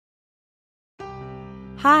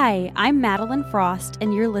Hi, I'm Madeline Frost,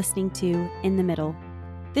 and you're listening to In the Middle.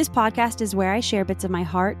 This podcast is where I share bits of my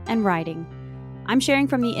heart and writing. I'm sharing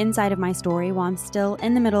from the inside of my story while I'm still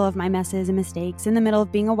in the middle of my messes and mistakes, in the middle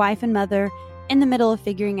of being a wife and mother, in the middle of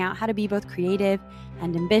figuring out how to be both creative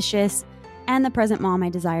and ambitious, and the present mom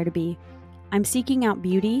I desire to be. I'm seeking out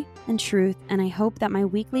beauty and truth, and I hope that my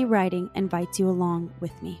weekly writing invites you along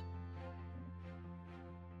with me.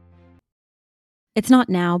 It's not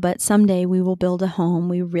now, but someday we will build a home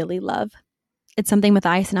we really love. It's something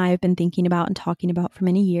Matthias and I have been thinking about and talking about for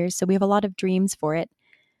many years, so we have a lot of dreams for it.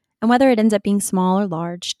 And whether it ends up being small or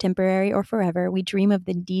large, temporary or forever, we dream of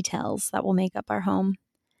the details that will make up our home.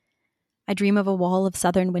 I dream of a wall of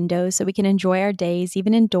southern windows so we can enjoy our days,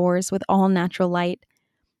 even indoors, with all natural light.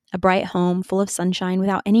 A bright home full of sunshine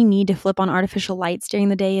without any need to flip on artificial lights during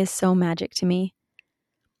the day is so magic to me.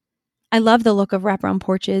 I love the look of wraparound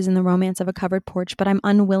porches and the romance of a covered porch, but I'm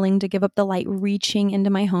unwilling to give up the light reaching into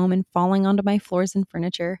my home and falling onto my floors and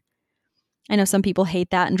furniture. I know some people hate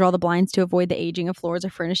that and draw the blinds to avoid the aging of floors or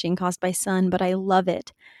furnishing caused by sun, but I love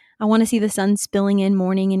it. I want to see the sun spilling in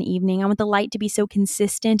morning and evening. I want the light to be so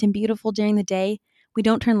consistent and beautiful during the day. We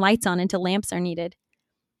don't turn lights on until lamps are needed.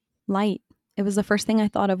 Light. It was the first thing I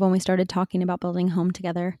thought of when we started talking about building a home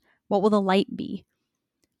together. What will the light be?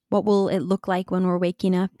 What will it look like when we're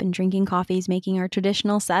waking up and drinking coffees, making our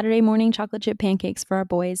traditional Saturday morning chocolate chip pancakes for our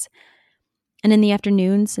boys? And in the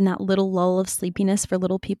afternoons, in that little lull of sleepiness for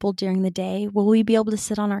little people during the day, will we be able to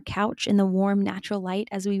sit on our couch in the warm, natural light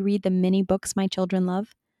as we read the many books my children love?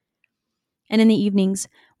 And in the evenings,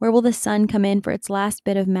 where will the sun come in for its last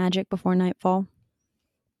bit of magic before nightfall?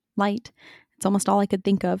 Light. It's almost all I could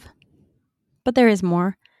think of. But there is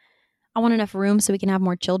more. I want enough room so we can have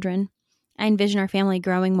more children. I envision our family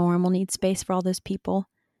growing more and we'll need space for all those people.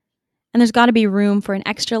 And there's got to be room for an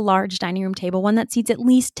extra large dining room table, one that seats at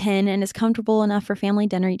least 10 and is comfortable enough for family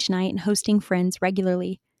dinner each night and hosting friends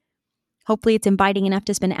regularly. Hopefully it's inviting enough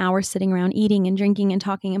to spend hours sitting around eating and drinking and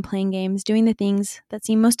talking and playing games, doing the things that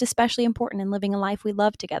seem most especially important in living a life we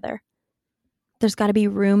love together. There's got to be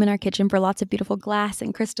room in our kitchen for lots of beautiful glass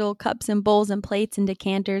and crystal cups and bowls and plates and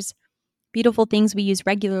decanters, beautiful things we use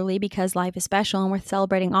regularly because life is special and worth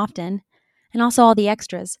celebrating often, and also all the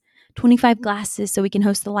extras. 25 glasses so we can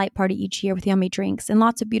host the light party each year with yummy drinks, and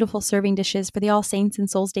lots of beautiful serving dishes for the All Saints and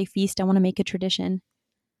Souls Day feast I want to make a tradition.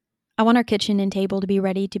 I want our kitchen and table to be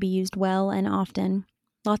ready to be used well and often.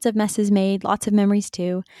 Lots of messes made, lots of memories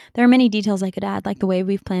too. There are many details I could add, like the way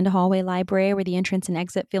we've planned a hallway library where the entrance and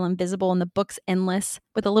exit feel invisible and the books endless,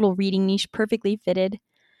 with a little reading niche perfectly fitted,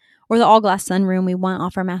 or the all-glass sunroom we want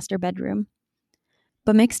off our master bedroom.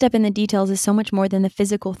 But mixed up in the details is so much more than the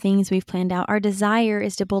physical things we've planned out. Our desire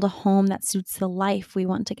is to build a home that suits the life we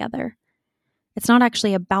want together. It's not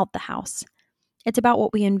actually about the house. It's about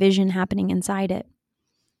what we envision happening inside it.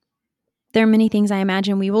 There are many things I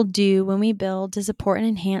imagine we will do when we build to support and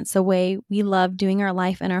enhance the way we love doing our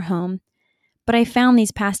life in our home. But I found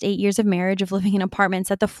these past 8 years of marriage, of living in apartments,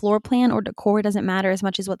 that the floor plan or decor doesn't matter as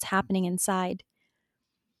much as what's happening inside.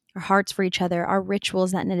 Our hearts for each other, our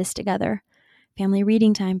rituals that knit us together. Family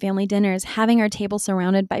reading time, family dinners, having our table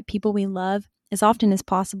surrounded by people we love as often as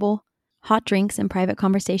possible, hot drinks and private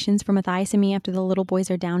conversations for Matthias and me after the little boys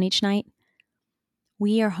are down each night.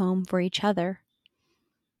 We are home for each other.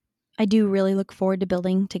 I do really look forward to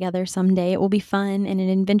building together someday. It will be fun and an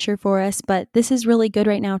adventure for us, but this is really good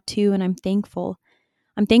right now too, and I'm thankful.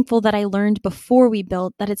 I'm thankful that I learned before we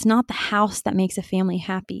built that it's not the house that makes a family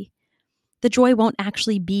happy. The joy won't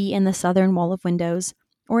actually be in the southern wall of windows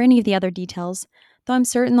or any of the other details, though I'm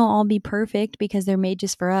certain they'll all be perfect because they're made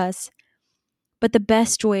just for us. But the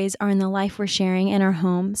best joys are in the life we're sharing in our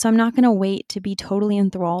home, so I'm not going to wait to be totally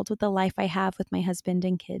enthralled with the life I have with my husband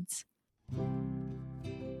and kids.